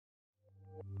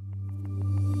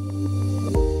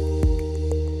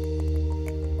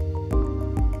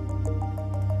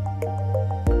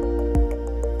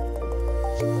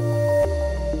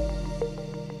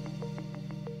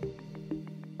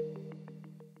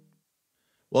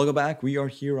Welcome back. We are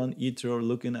here on Ether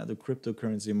looking at the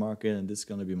cryptocurrency market, and this is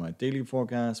going to be my daily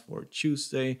forecast for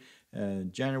Tuesday,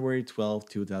 January 12th,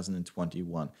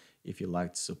 2021. If you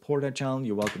like to support our channel,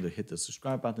 you're welcome to hit the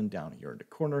subscribe button down here in the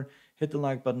corner, hit the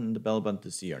like button and the bell button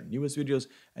to see our newest videos,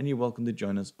 and you're welcome to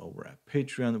join us over at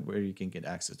Patreon, where you can get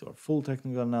access to our full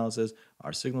technical analysis,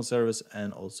 our signal service,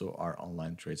 and also our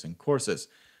online trades and courses.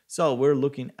 So we're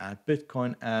looking at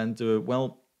Bitcoin, and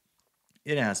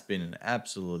it has been an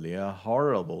absolutely a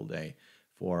horrible day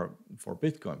for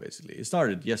Bitcoin. Basically, it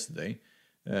started yesterday,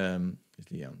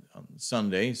 basically on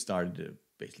Sunday, started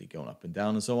basically going up and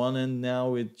down and so on, and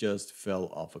now it just fell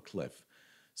off a cliff.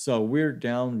 So we're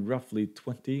down roughly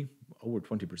over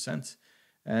 20%,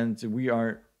 and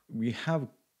we have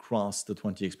crossed the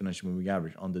 20 exponential moving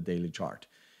average on the daily chart.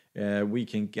 We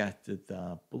can get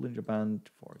the Bollinger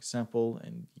Band, for example,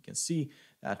 and you can see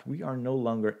that we are no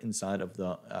longer inside of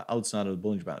the outside of the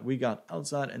Bollinger Band. We got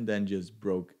outside and then just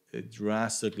broke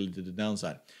drastically to the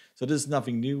downside. So this is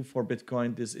nothing new for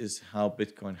Bitcoin. This is how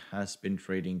Bitcoin has been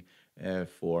trading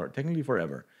for technically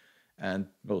forever, and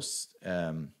most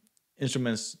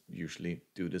instruments usually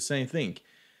do the same thing.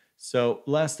 So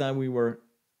last time we were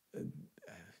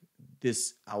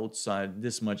this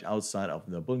much outside of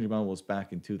the Bollinger Band was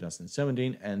back in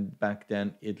 2017, and back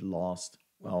then it lost,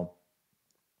 well,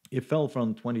 it fell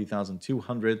from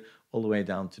 20,200 all the way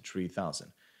down to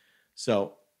 3,000.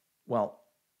 So, well,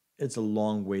 it's a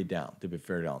long way down, to be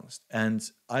fairly honest. And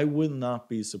I would not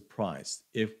be surprised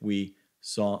if we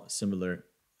saw a similar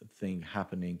thing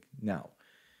happening now.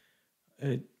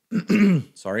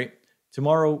 Sorry.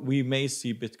 Tomorrow, we may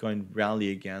see Bitcoin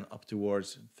rally again up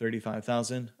towards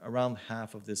 35,000, around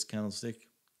half of this candlestick,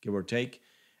 give or take.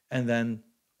 And then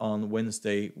on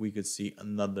Wednesday, we could see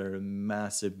another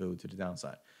massive move to the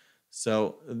downside.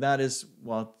 So that is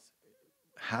what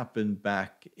happened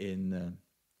back in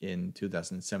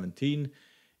 2017.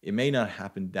 It may not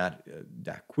happen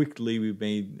that quickly. We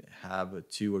may have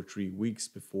 2 or 3 weeks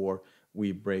before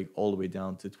we break all the way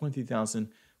down to 20,000.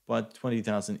 But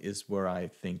 20,000 is where I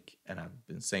think, and I've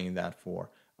been saying that for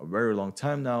a very long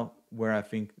time now, where I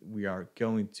think we are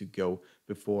going to go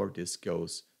before this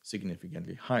goes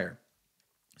significantly higher.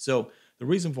 So the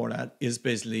reason for that is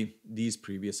basically these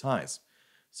previous highs.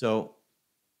 So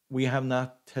we have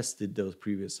not tested those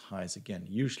previous highs again.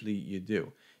 Usually you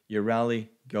do. You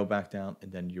rally, go back down,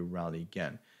 and then you rally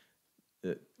again.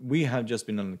 We have just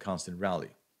been on a constant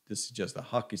rally. This is just a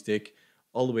hockey stick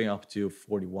all the way up to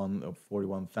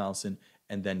 41,000,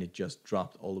 and then it just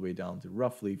dropped all the way down to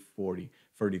roughly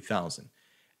 30,000.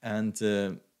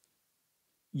 And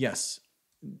yes,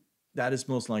 that is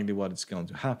most likely what is going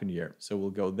to happen here. So we'll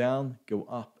go down, go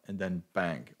up, and then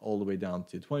bang, all the way down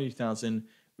to 20,000.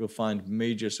 We'll find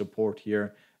major support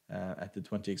here at the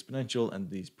 20 exponential and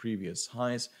these previous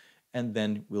highs, and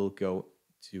then we'll go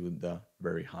to the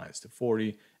very highs, to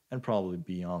 40, and probably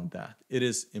beyond that. It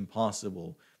is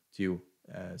impossible to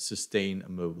sustain a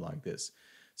move like this.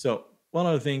 So one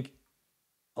other thing,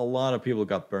 a lot of people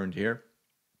got burned here.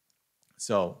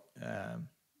 So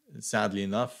sadly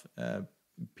enough,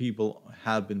 people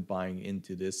have been buying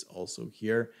into this also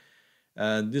here.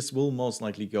 This will most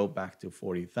likely go back to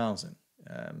 40,000.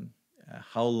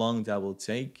 How long that will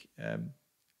take,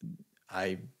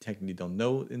 I technically don't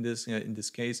know in this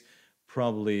case.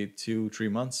 Probably 2-3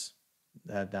 months.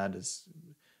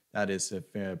 That is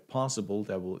possible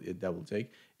that will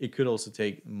take. It could also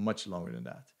take much longer than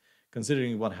that.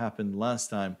 Considering what happened last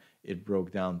time, it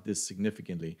broke down this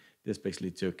significantly. This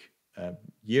basically took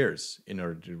years in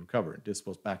order to recover. This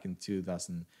was back in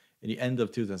the end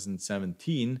of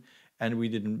 2017, and we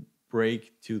didn't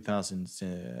break 2000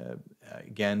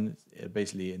 again,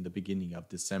 basically in the beginning of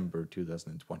December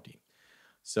 2020.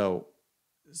 So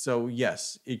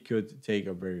yes, it could take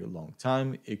a very long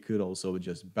time. It could also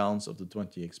just bounce off the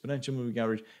 20 exponential moving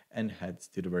average and head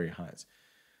to the very highs.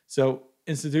 So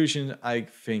institution, I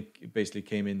think, basically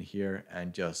came in here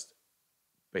and just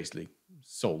basically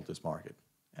sold this market.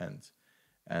 And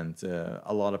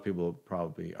a lot of people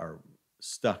probably are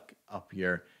stuck up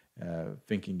here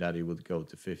thinking that it would go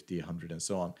to 50, 100 and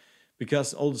so on.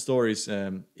 Because all the stories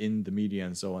in the media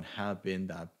and so on have been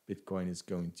that Bitcoin is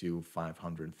going to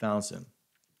 500,000.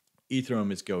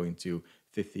 Ethereum is going to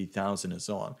 50,000 and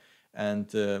so on.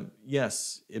 And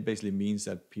yes, it basically means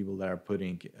that people that are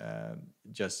putting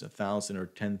just $1,000 or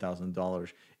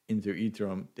 $10,000 into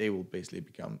Ethereum, they will basically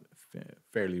become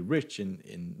fairly rich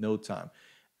in no time.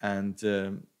 And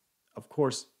of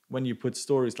course, when you put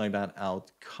stories like that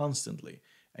out constantly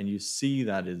and you see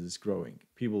that it is growing,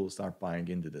 people will start buying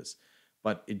into this.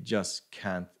 But it just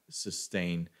can't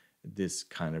sustain this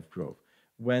kind of growth.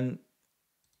 When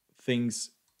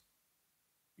things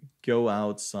go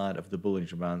outside of the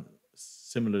Bollinger Band,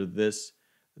 similar to this,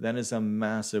 then it's a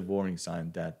massive warning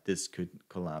sign that this could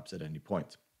collapse at any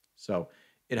point. So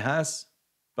it has,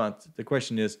 but the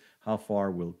question is how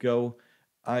far will go.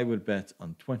 I would bet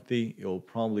on 20. It will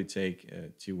probably take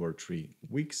 2 or 3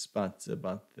 weeks, but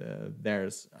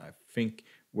there's, I think,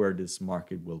 where this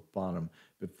market will bottom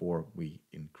before we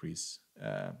increase.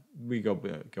 We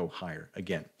go higher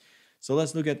again. So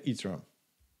let's look at Ethereum.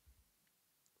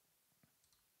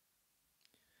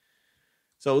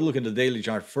 So look at the daily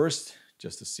chart first,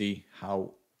 just to see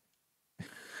how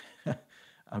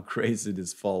how crazy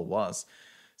this fall was.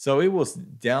 So it was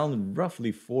down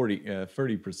roughly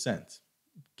 30%,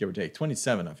 give or take.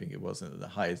 27, I think it was the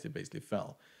highest it basically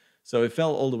fell. So it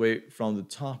fell all the way from the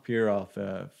top here of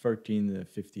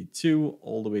 1352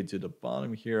 all the way to the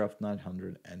bottom here of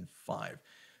 905.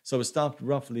 So it stopped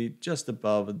roughly just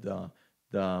above the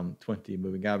 20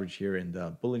 moving average here in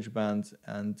the Bollinger Band.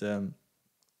 And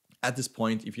at this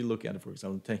point, if you look at it, for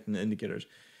example, technical indicators,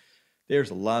 there's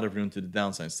a lot of room to the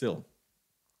downside still.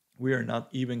 We are not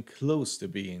even close to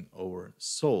being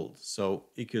oversold. So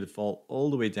it could fall all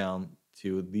the way down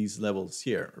to these levels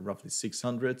here, roughly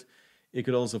 600. It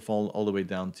could also fall all the way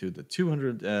down to the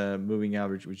 200 moving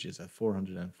average, which is at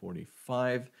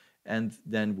 445. And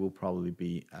then we'll probably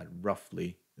be at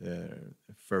roughly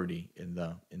 30 in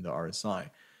the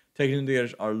RSI. Technical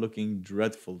indicators are looking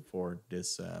dreadful for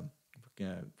this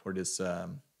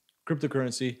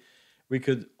cryptocurrency. We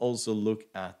could also look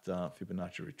at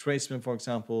Fibonacci retracement, for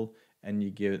example, and you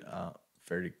give a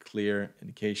very clear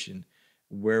indication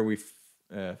where we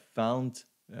found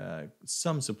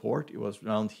some support. It was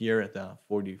around here at the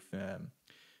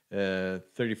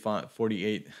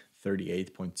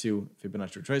 38.2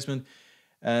 Fibonacci retracement.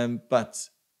 But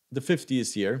the 50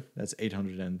 is here, that's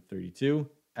 832,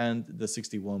 and the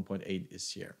 61.8 is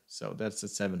here. So that's at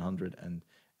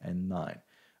 709.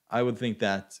 I would think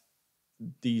that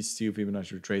these two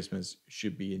Fibonacci retracements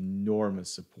should be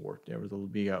enormous support. There will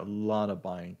be a lot of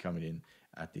buying coming in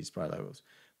at these price levels.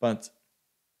 But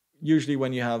usually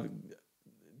when you have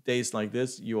days like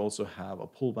this, you also have a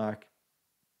pullback.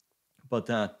 But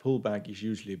that pullback is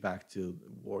usually back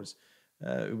towards,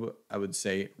 I would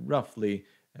say, roughly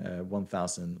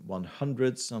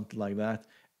 1,100, something like that.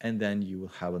 And then you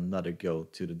will have another go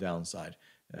to the downside.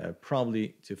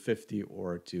 Probably to 50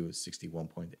 or to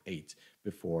 61.8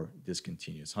 before this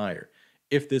continues higher.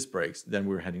 If this breaks, then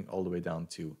we're heading all the way down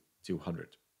to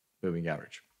 200 moving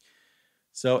average.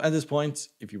 So at this point,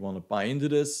 if you want to buy into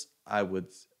this, I would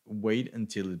wait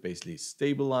until it basically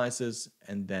stabilizes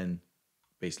and then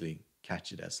basically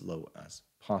catch it as low as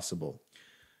possible.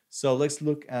 So let's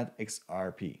look at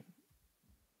XRP.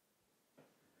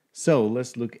 So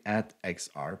let's look at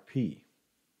XRP.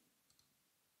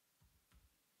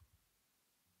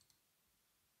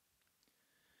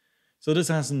 So this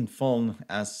hasn't fallen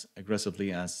as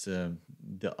aggressively as the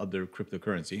other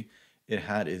cryptocurrency. It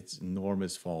had its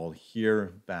enormous fall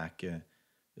here back,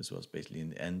 this was basically in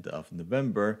the end of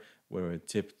November, where it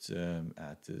tipped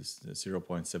at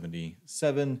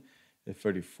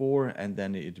 0.7734, and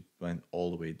then it went all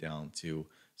the way down to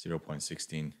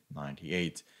 0.1698.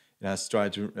 It has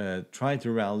tried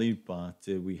to rally, but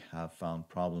we have found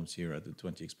problems here at the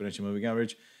 20 exponential moving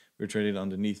average. We're trading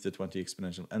underneath the 20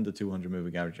 exponential and the 200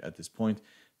 moving average at this point.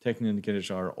 Technical indicators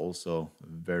are also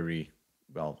very,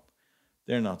 well,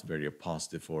 they're not very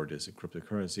positive for this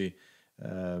cryptocurrency.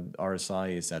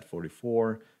 RSI is at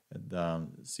 44. The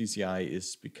CCI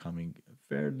is becoming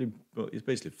fairly, it's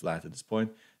basically flat at this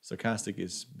point. Stochastic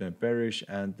is bearish,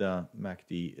 and the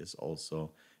MACD is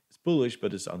also bullish,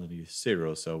 but it's underneath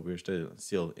 0. So we're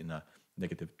still in a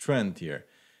negative trend here.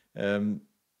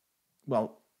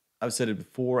 Well, I've said it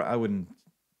before, I wouldn't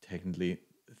technically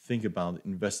think about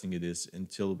investing in this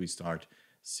until we start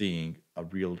seeing a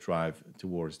real drive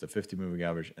towards the 50 moving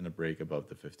average and a break above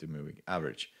the 50 moving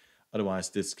average.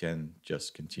 Otherwise, this can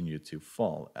just continue to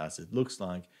fall, as it looks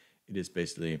like it is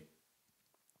basically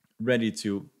ready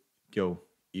to go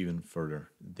even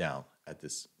further down at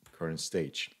this current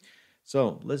stage.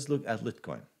 So let's look at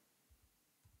Litecoin.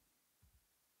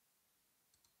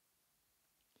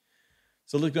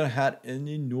 So Litecoin had an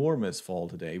enormous fall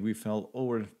today. We fell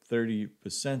over 30%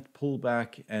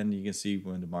 pullback, and you can see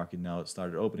when the market now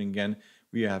started opening again,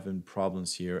 we are having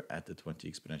problems here at the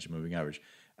 20 exponential moving average.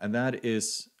 And that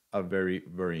is a very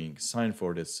worrying sign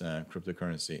for this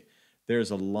cryptocurrency.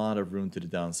 There's a lot of room to the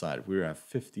downside. We're at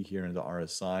 50 here in the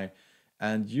RSI.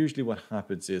 And usually what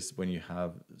happens is when you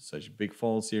have such big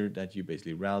falls here that you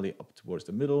basically rally up towards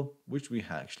the middle, which we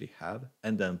actually have,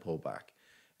 and then pull back.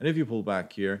 And if you pull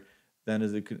back here, then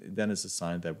it's a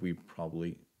sign that we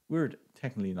probably we're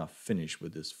technically not finished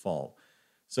with this fall.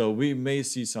 So we may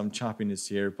see some choppiness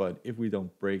here, but if we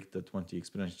don't break the 20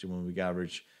 exponential moving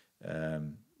average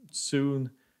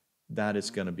soon, that is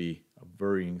going to be a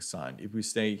worrying sign. If we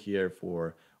stay here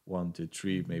for 1 to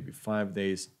 3, maybe 5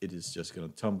 days, it is just going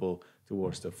to tumble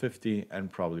towards the 50 and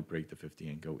probably break the 50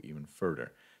 and go even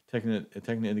further.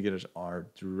 Technical indicators are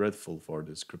dreadful for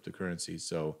this cryptocurrency,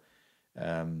 so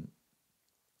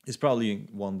it's probably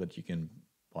one that you can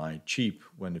buy cheap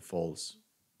when it falls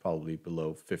probably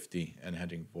below 50 and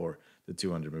heading for the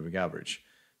 200 moving average.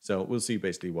 So we'll see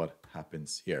basically what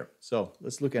happens here. So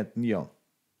let's look at Neon.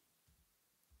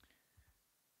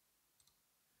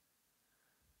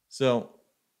 So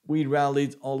we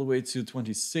rallied all the way to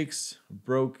 26,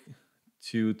 broke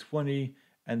to 20,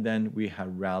 and then we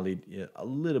have rallied a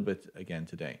little bit again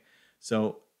today.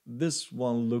 So this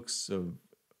one looks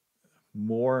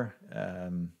more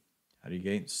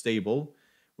stable.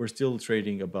 We're still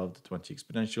trading above the 20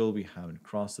 exponential. We haven't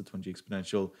crossed the 20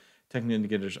 exponential. Technical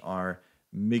indicators are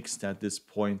mixed at this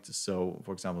point. So,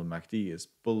 for example, MACD is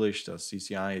bullish. The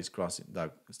CCI is crossing,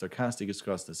 the stochastic is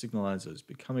crossed the signal line, so it's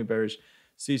becoming bearish.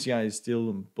 CCI is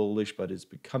still bullish, but it's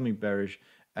becoming bearish.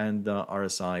 And the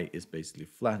RSI is basically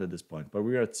flat at this point. But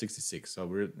we're at 66, so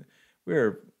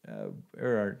we're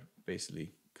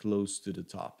basically close to the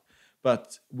top.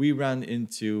 But we ran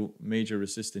into major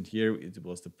resistance here. It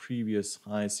was the previous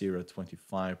high,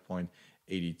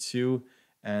 25.82.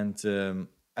 And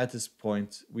at this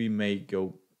point, we may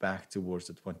go back towards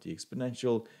the 20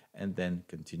 exponential and then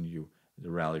continue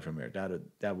the rally from here.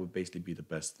 That would basically be the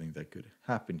best thing that could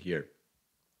happen here.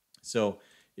 So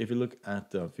if you look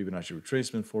at the Fibonacci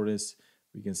retracement for this,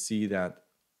 we can see that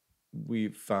we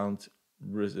found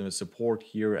support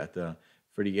here at the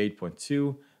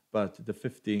 38.2. But the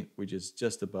 50, which is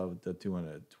just above the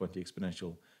 220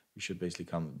 exponential, we should basically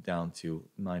come down to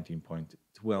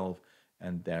 19.12.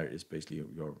 And there is basically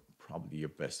probably your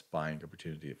best buying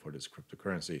opportunity for this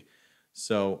cryptocurrency.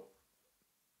 So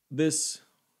this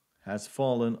has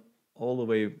fallen all the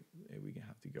way. We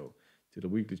have to go to the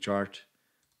weekly chart.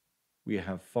 We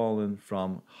have fallen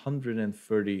from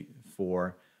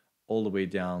 134 all the way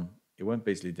down. It went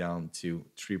basically down to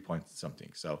 3 point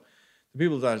something. So the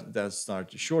people that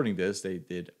started shorting this, they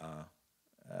did a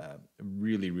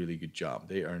really, really good job.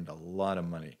 They earned a lot of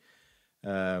money.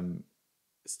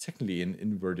 It's technically an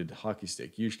inverted hockey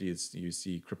stick. Usually you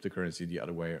see cryptocurrency the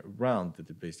other way around, that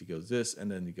it basically goes this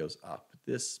and then it goes up.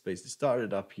 This basically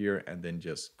started up here and then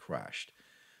just crashed.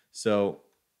 So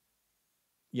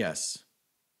yes,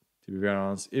 to be very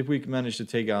honest, if we manage to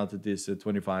take out this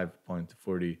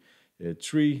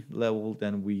 25.43 level,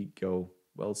 then we go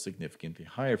significantly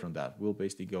higher from that. We'll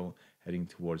basically go heading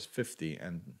towards 50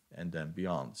 and then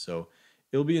beyond. So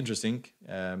it'll be interesting.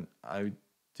 I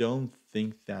don't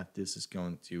think that this is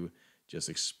going to just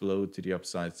explode to the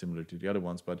upside similar to the other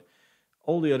ones, but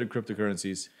all the other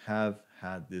cryptocurrencies have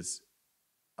had this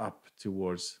up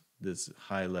towards this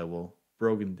high level,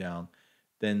 broken down,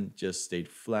 then just stayed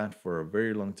flat for a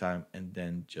very long time, and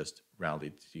then just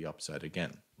rallied to the upside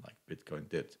again, like Bitcoin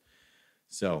did.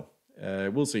 So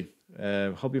we'll see.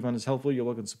 Hope you found this helpful. You're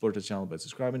welcome to support the channel by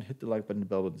subscribing, hit the like button, and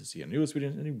the bell button to see our newest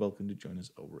videos, and you're welcome to join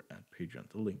us over at Patreon.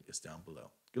 The link is down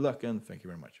below. Good luck and thank you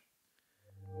very much.